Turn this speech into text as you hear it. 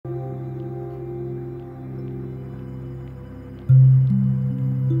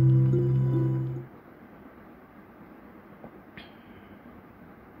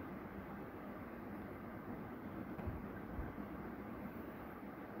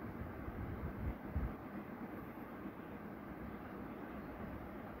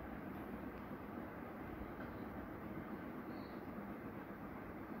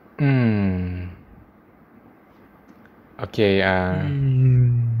Okay,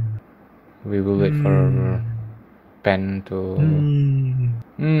 we will wait for pen to...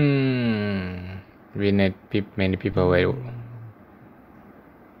 We need many people wait.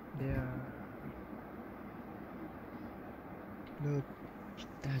 Look, it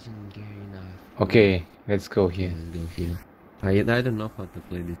doesn't get enough. Okay, let's go here. Let's go here. I don't know how to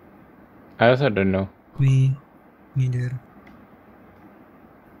play this. I also don't know. Me neither.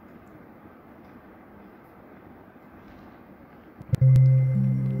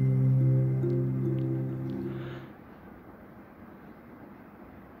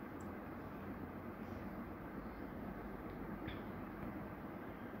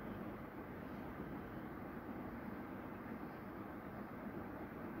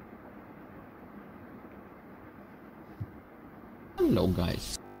 Hello,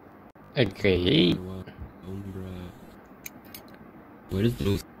 guys. Okay. Where is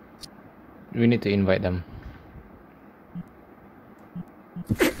Bruce? We need to invite them.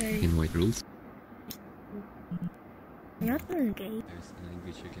 Invite rules. Not okay. There's a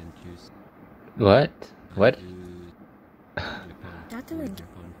language you can choose. What? What? Not doing.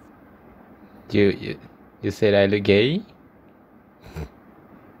 You said I look gay?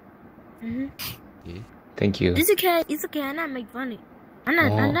 Okay. Thank you. It's okay. It's okay. I'm not making fun of it.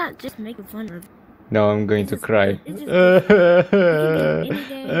 I'm not just making fun of it. Now I'm going to cry.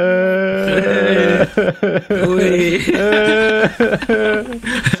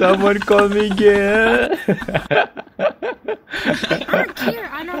 Someone call me gay. I don't care.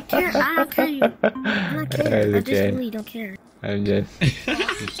 I don't care. I just really don't care. I'm just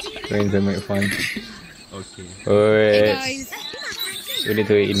going to make fun. Okay. Wait. We need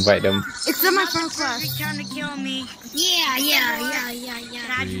to invite them. It's in my front class. They're trying to kill me. Yeah.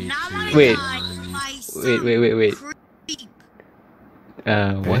 I do not want to Wait. Wait.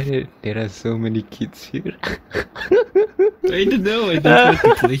 Why there are so many kids here? I don't know. I don't want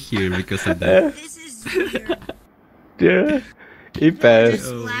to play here because of that. This is weird. Yeah. They're Ipas.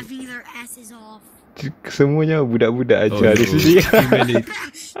 just laughing their asses off. Semuanya budak-budak aja di no. sini.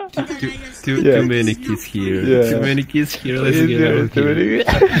 Too many kids here. Yeah. Too many kids here. Let's get out of here.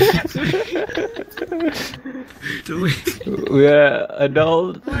 We are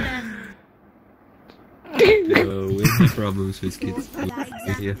adult. We have problems with kids.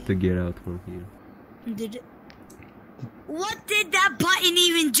 We have to get out from here. What did that button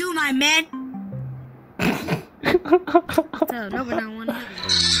even do, my man? So no, but I want to.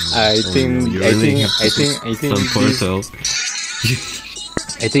 I think Some portal.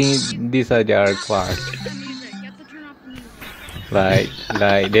 I think these are their class. Like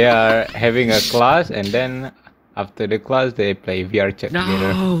they are having a class and then after the class they play VR chat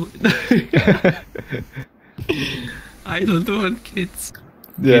together. No. I don't want kids.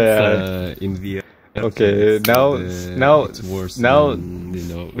 Yeah. Kids, in VR. Okay, now it's worse now than, you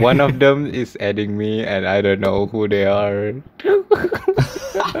know. one of them is adding me and I don't know who they are.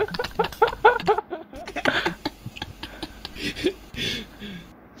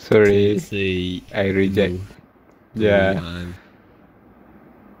 Sorry, Say I reject. no. Yeah.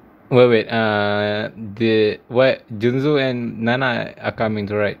 Wait. Junzu and Nana are coming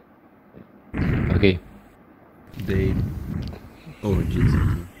to right? Okay. They. Oh,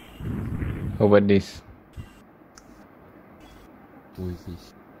 Jesus. How about this? Who is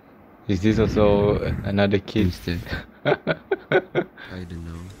this? Is this also another kid? Mister. I don't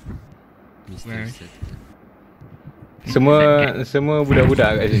know. Mister Where? said. Semua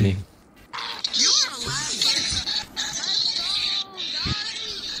budak-budak kat sini.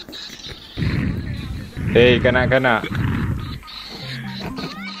 Hey, kanak-kanak.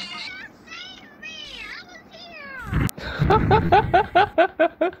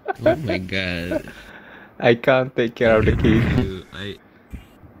 Oh my god. I can't take care of the kids.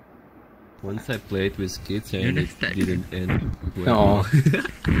 Once I played with kids and it didn't end No. well.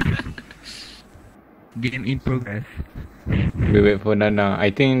 Game in progress. We wait for Nana. I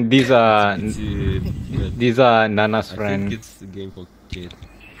think these are Nana's I friends. think it's a game for kids.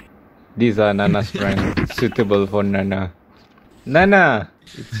 These are Nana's friends. Suitable for Nana. Nana!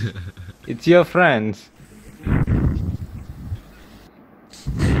 It's your friends.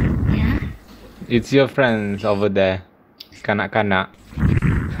 Yeah. It's your friends over there. Kanak-kanak.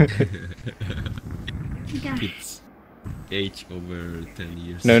 Kids age over 10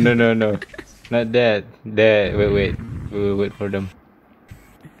 years. No. Not that. There. Wait. We will wait for them.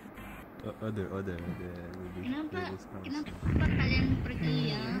 Other. Kenapa kalian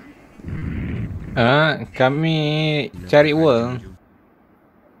pergi ya? Kami cari uang.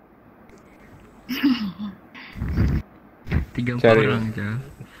 3 Cari. orang aja.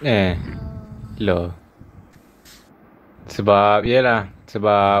 Loh. Sebab yelah,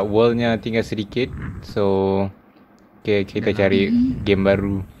 sebab worldnya tinggal sedikit. So kita cari game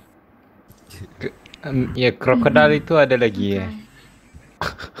baru. Ya, krokodil itu ada lagi ya.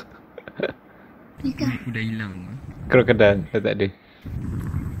 Udah hilang. Krokodil tak ada.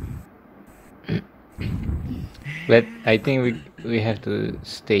 But I think we have to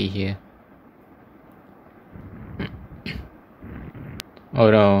stay here. Oh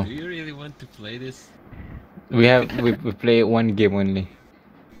no. Do you really want to play this? We play one game only.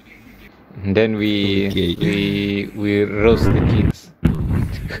 And then we roast the kids.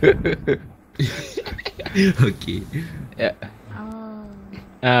 Okay. Yeah.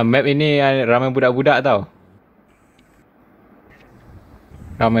 Map ini ramai budak-budak tau.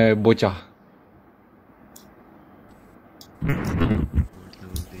 Ramai bocah.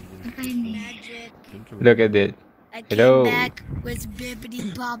 Magic. Look at that. I Hello. came back with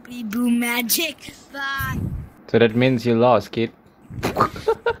bippity boppity boo magic. Bye. So that means you lost, kid. No,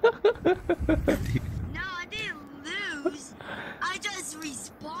 I didn't lose. I just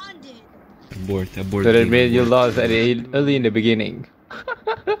responded. Abort. So that means you lost early in the beginning.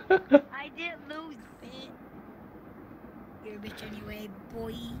 I didn't lose, bitch. You're a bitch anyway,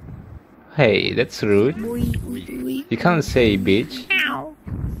 boy. Hey, that's rude. Boy. You can't say bitch.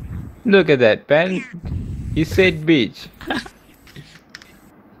 Look at that, Ben. He said bitch.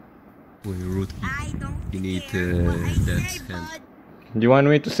 Boy, rude. I don't You need care what I dance say, hand. bud. You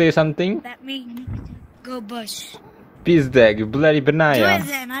want me to say something? Let me go bush. Pizdag, you bloody Do benaya. it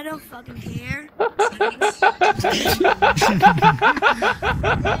then. I don't fucking care.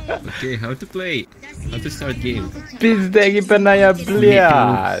 Okay, how to play? How to start game? Pizdag, you benaya We need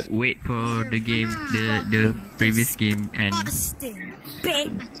bliad. to wait for the game, the previous game, and Austin,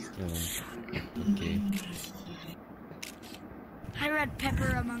 bitch. Okay. I read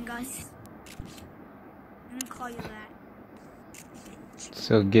Pepper Among Us. I'm gonna call you that.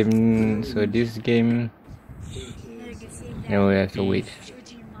 So this game, Better get saved no, we have to wait. Show it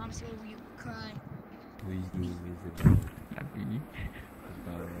to your mom so you cry.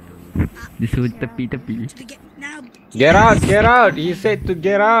 disuruh tepi-tepi. Now. Get out! He said to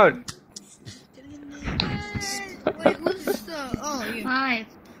get out. Wait, what's the? Oh, yeah.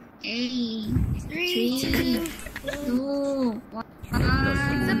 5, 8, 3, 2, 2, 1.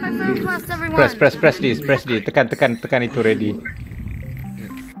 Except my phone plus everyone. Press this. Tekan itu ready.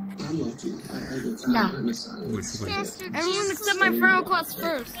 Dah. Everyone except my friend request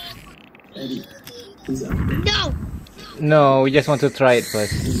first. No. No, we just want to try it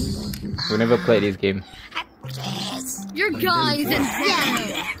first. We never played this game. Your guys and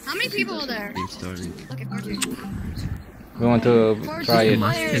how many people are there? Game starting. Okay, 14. We want to try it.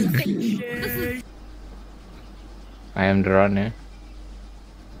 I am the runner.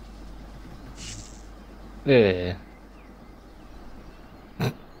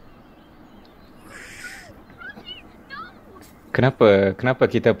 Kenapa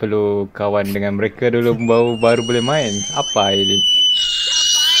kita perlu kawan dengan mereka dulu baru boleh main? Apa ini?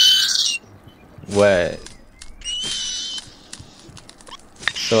 What?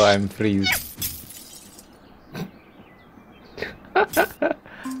 So I'm freeze.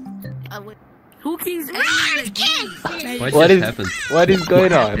 Who keeps What just happened? What is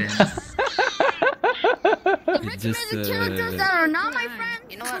going on? It just characters that are not my friend?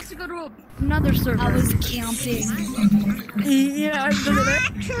 You know what? To go to another server. I was camping. Yeah, I know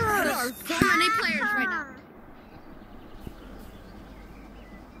that. There are so many players right now.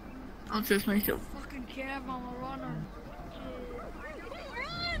 I'll choose myself. Fucking cab, I'm a runner.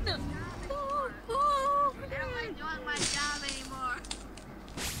 Run! I don't like doing my job anymore.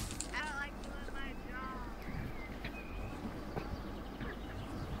 I don't like doing my job.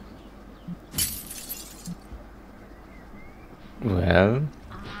 Well,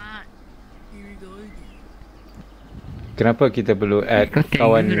 kenapa kita perlu add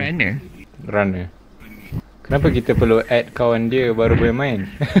kawan runner? Kenapa kita perlu add kawan dia baru boleh main?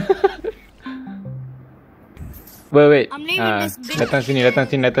 Wait. I'm leaving this bitch. Datang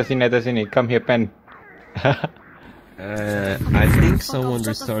sini. Come here, Pen. I think someone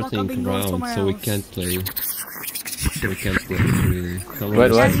restarting round, so we can't play. Really.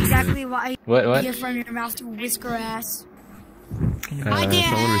 What? That's exactly why What? your friend in your mouth to whisker ass. Someone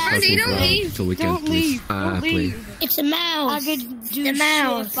restarting round, so we can't play. It's a mouse. I could do the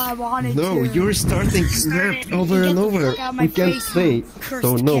mouse if I wanted No, to. you're starting snap over and over. We can't play.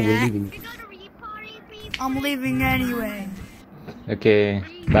 So no, we're leaving. I'm leaving anyway. Okay,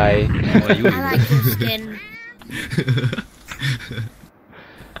 bye. Oh, you I like your skin.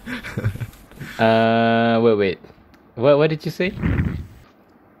 Wait. What did you say?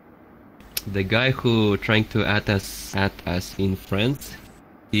 The guy who trying to add us in friends,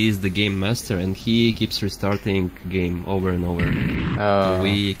 he is the game master and he keeps restarting game over and over. Oh.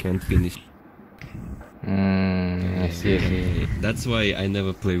 We can't finish. I see. That's why I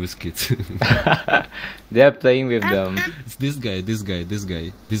never play with kids. They're playing with them. It's this guy.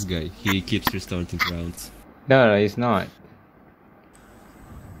 He keeps restarting rounds. No, he's not.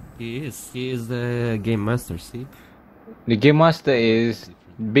 He is the game master, see? The game master is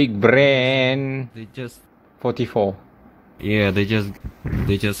Big Brain They just 44. Yeah, they just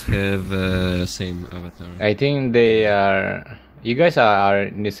have same avatar. I think they are. You guys are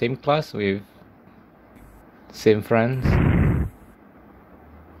in the same class with same friends.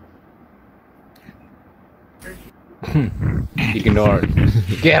 Ignored.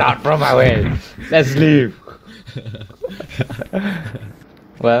 Get out from my way. Let's leave.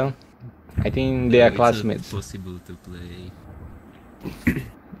 Well, I think they are classmates. It's possible to play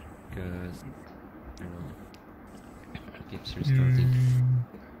because keeps restarting.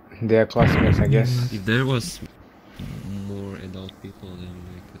 They are classmates, I guess. If there was more adult people, then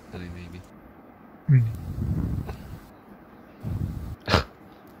we could play maybe.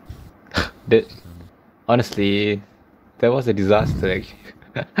 Honestly, that was a disaster. Actually.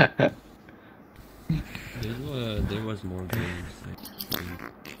 There was more games. I think.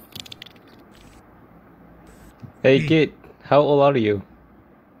 Hey kid, how old are you?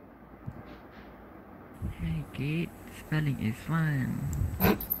 Hey kid, spelling is fun.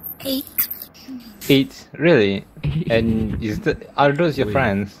 8. 8, really? And are those your Wait.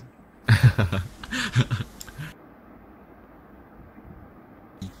 friends?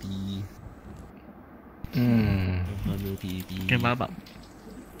 PP. Hmm. PP. Kenapa?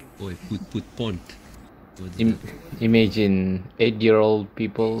 Oh, put pont. Imagine 8-year-old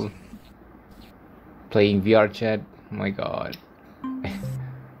people playing VR chat. Oh my god.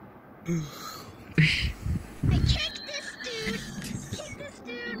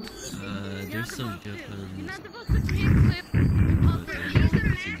 There's some Japanese.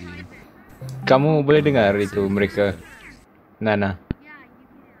 Kamu boleh dengar itu mereka? Nana,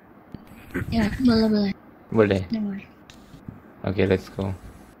 Ya, boleh. boleh? Dengar. Okay, let's go.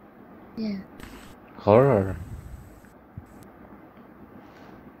 Ya. Horror.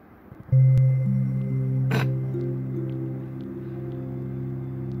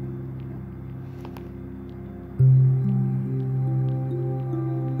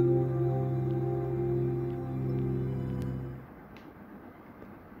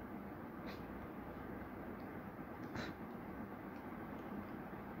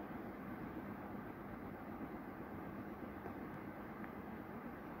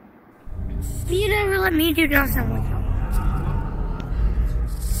 You never let me do nothing with them.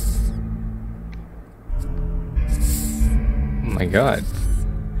 Oh my god.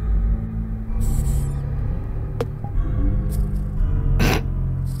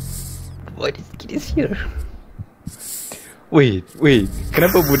 What is kid is here? Wait.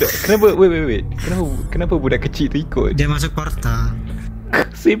 Kenapa budak kecil tu ikut? Dia masuk portal.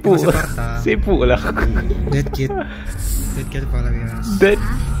 Sibuk. Masuk portal. Sibuk lah. That kid following us.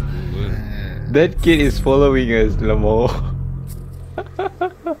 That kid is following us, Lamo.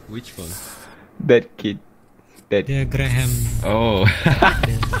 Which one? That kid. Dia Graham. Oh.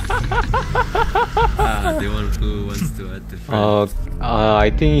 The one who wants to add the friend.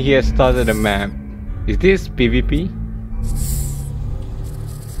 I think he has started a map. Is this PvP?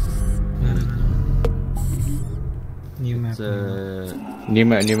 New map. New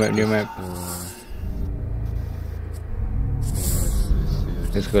map.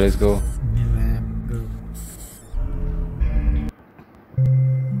 Let's go. New map. Go.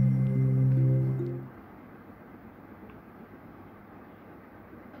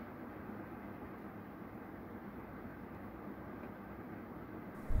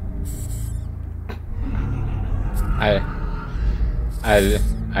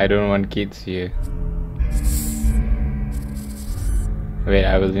 I don't want kids here. Wait,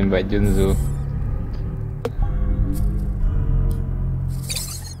 I will invite Junzu.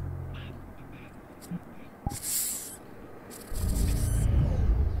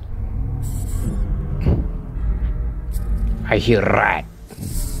 I hear rat.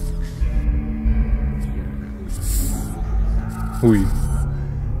 Hui.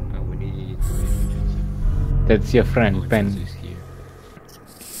 That's your friend, Pen.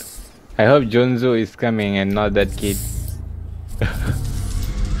 I hope Jonzo is coming and not that kid.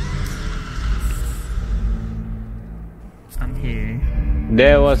 I'm here.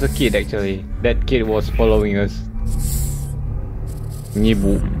 There was a kid actually. That kid was following us.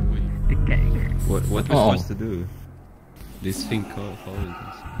 Nyibu. Okay. What we supposed to do? This thing following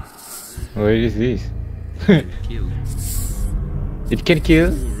us. What is this? Kill. It can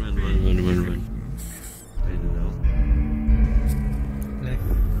kill? Run. I don't know. Left.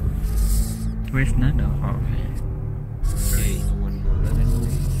 Where's Nana? Oh, okay. Okay, one go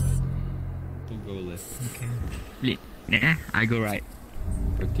left. Two go left. Okay. Nah, I go right.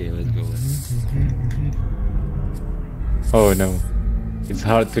 Okay, let's go left. Oh no. It's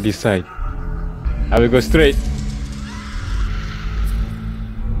hard to decide. I will go straight.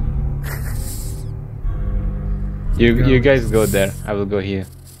 You guys go there. I will go here.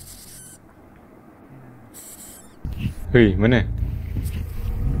 Hey, mana?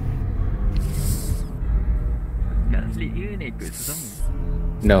 Nak split ke nak ikut sesama?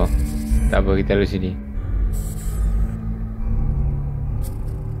 No. Tak apa, kita lalu sini.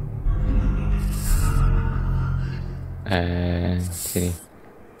 Sini.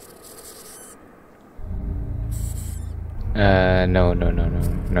 No.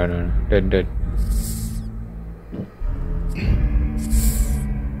 Don't.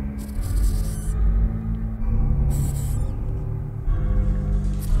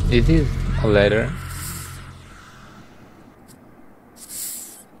 It is a ladder.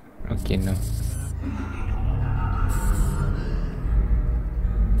 Okay, no.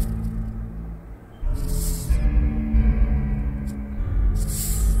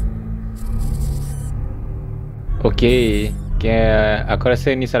 Okay, aku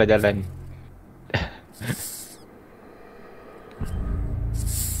rasa ni salah jalan.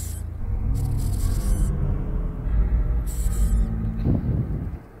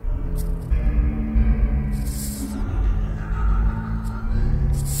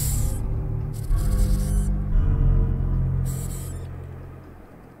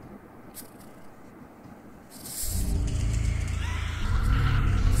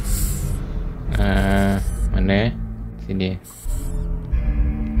 Mana? Sini.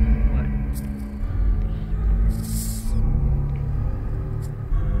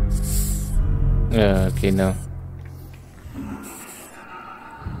 Okay, no.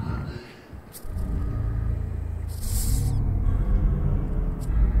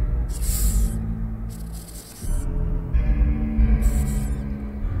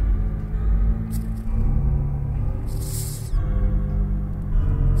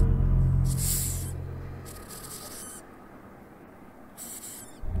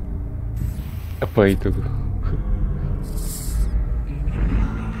 Apa itu?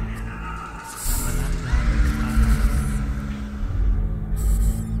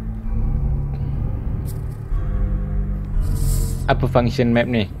 Apa function map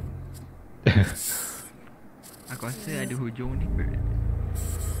ni? Aku rasa ada hujung ni kot.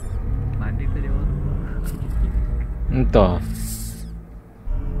 Mana tadi orang? Entah.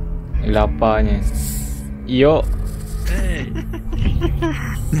 Laparnya. Yo. Hey.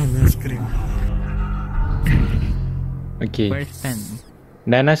 Nana scream. Okay. Where's pen?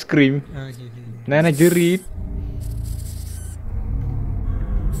 Nana scream. Okay. Nana jerit.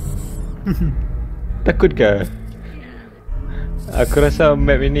 Takut ke? Aku rasa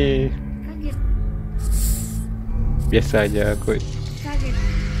map ini Kaget. biasa aja kot. Kaget.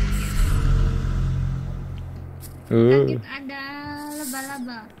 Uh. Kaget ada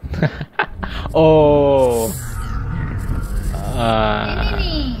laba-laba. Oh. Ini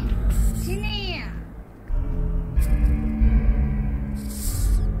nih. Sini ya.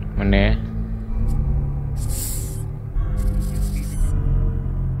 Mana?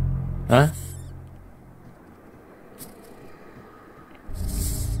 Hah?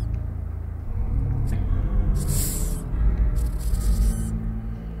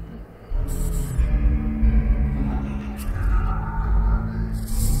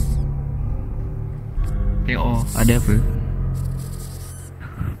 Tengok ada apa?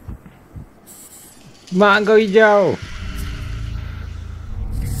 Mak kau hijau.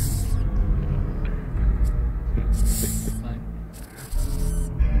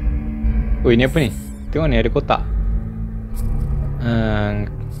 Oh, ini apa ni? Tengok ni ada kotak.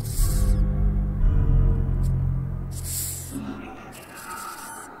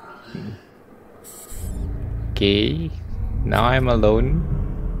 Okay. Now I'm alone.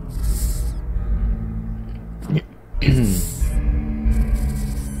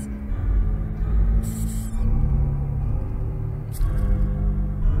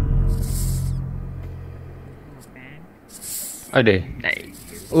 Ada.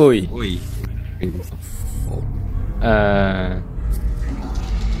 Oi. Oi.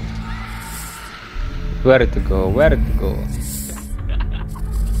 Where to go? Where to go?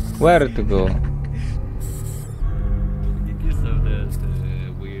 Where to go? Did you saw the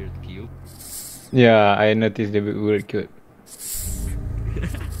weird cube? Yeah, I noticed the weird cube.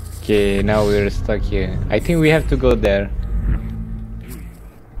 Okay, now we're stuck here. I think we have to go there.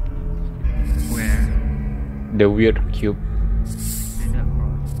 Where? The weird cube. Did that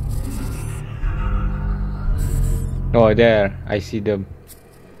cross? Oh, there. I see them.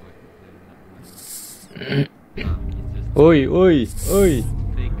 Oi, oi, oi.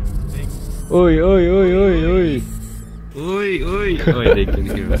 Oi, oi, oi, oi, oi. Oi, oi. Oh, they can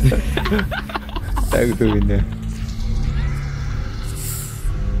hear us. Tag to in there.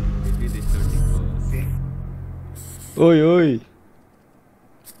 Maybe they starting Oi, oi.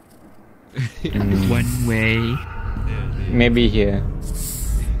 One way. Maybe here.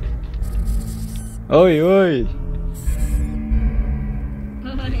 Oi, oi.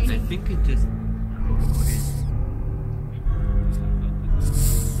 I think it just.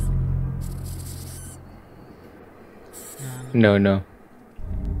 No, no.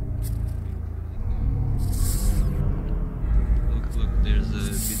 Look, there's a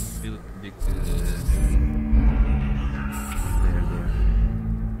big there.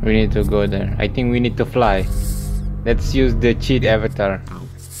 We need to go there. I think we need to fly. Let's use the cheat avatar. Ow.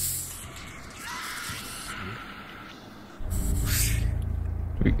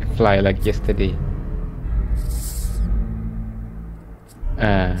 We fly like yesterday.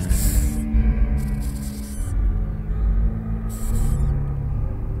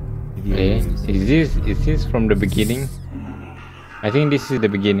 Okay. Is this from the beginning? I think this is the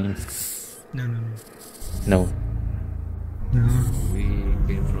beginning. No, no, No. no. We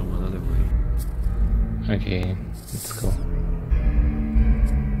came from another way. Okay, let's go.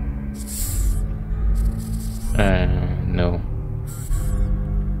 No.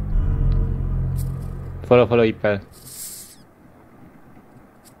 Follow Ipel.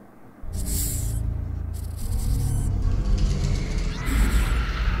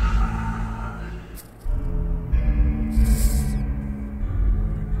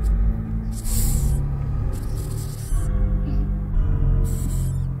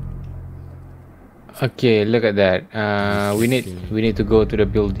 Okay, look at that. We need to go to the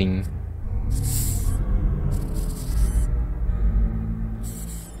building.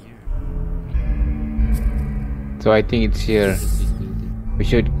 So I think it's here. We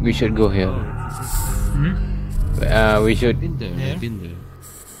should go here. We should. Been there. Yeah. I've been there.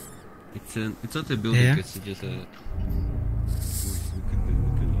 It's not a building. Yeah. It's just a.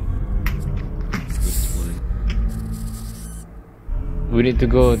 Let's fly. We need to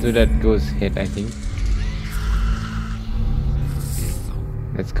go to that ghost head. I think.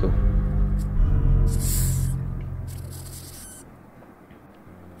 Let's go.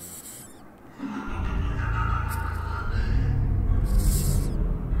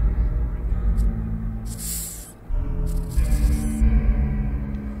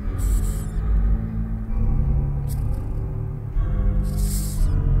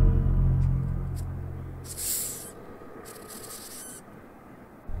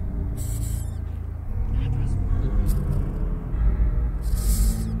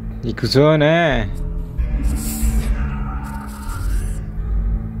 Ikuzone.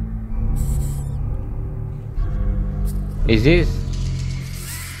 Is this?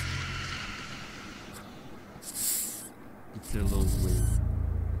 It's a long way.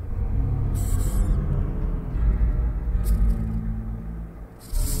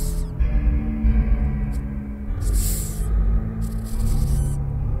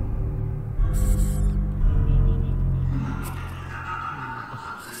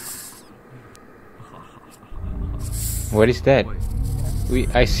 What is that?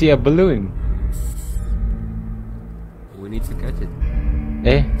 I see a balloon. We need to catch it.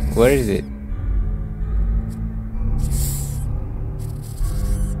 Eh? Where is it?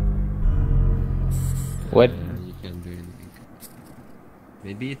 What? You can't do anything.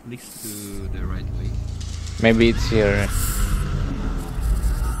 Maybe it leads to the right way. Maybe it's here.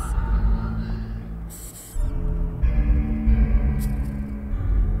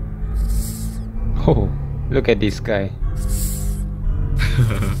 Oh, look at this guy.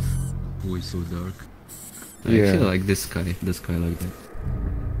 Oh, it's so dark. I Yeah. actually like the sky like that.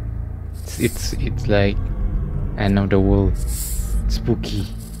 It's like end of the world. Spooky.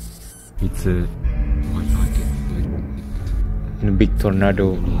 It's a. Oh, I like it. And a big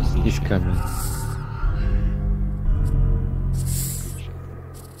tornado is coming.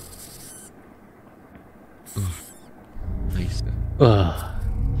 Nice.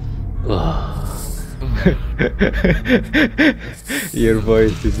 Your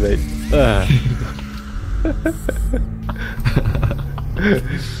voice is like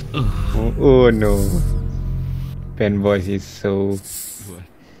oh no. Pen voice is so What?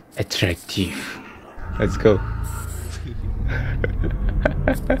 attractive. Let's go.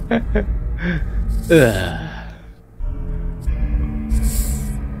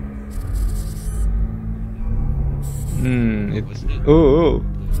 It's oh.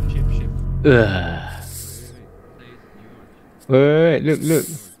 Wait, look.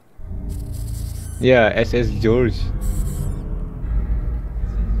 Yeah, SS George.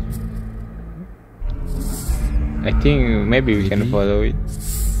 I think maybe we can follow it.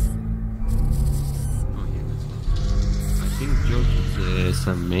 I think George is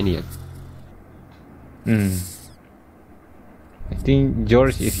some maniac. I think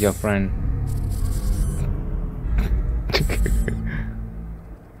George is your friend.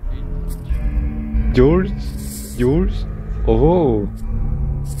 George? Oh,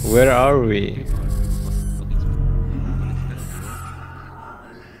 where are we?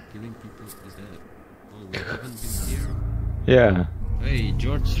 Killing people is that? Oh, we haven't been here. Yeah, Hey,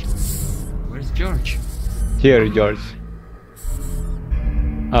 George. Where's George? here, George.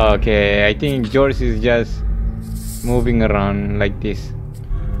 Okay, I think George is just moving around like this.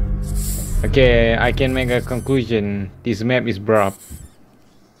 Okay, I can make a conclusion. This map is broke.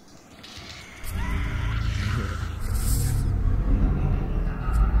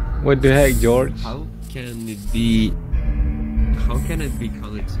 What the heck, George? How can it be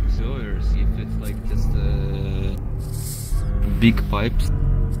called explorers if it's like just big pipes?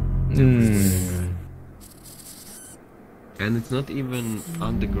 And it's not even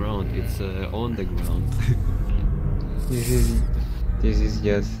on the ground, it's on the ground. This is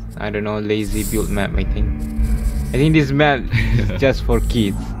just, I don't know, lazy build map. I think this map is just for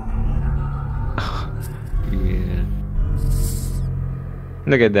kids. Yeah.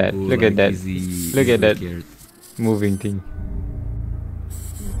 Look at that. Ooh, Look like at that. easy, Look at that scared. moving thing.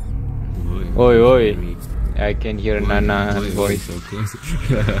 Oi, Oi. I can hear Nana's oi, voice. so close.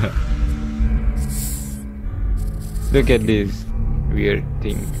 Look at this weird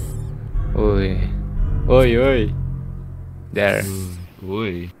thing. Oi. There.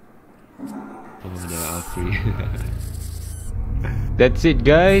 Oi. Oh, the Afri. That's it,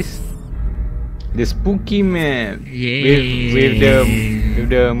 guys. The spooky map. Yay. With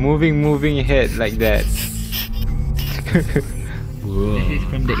the moving head like that. Whoa. This is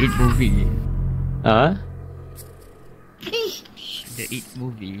from the It movie. Huh? The It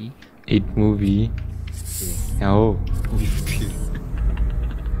movie. It movie. Oh.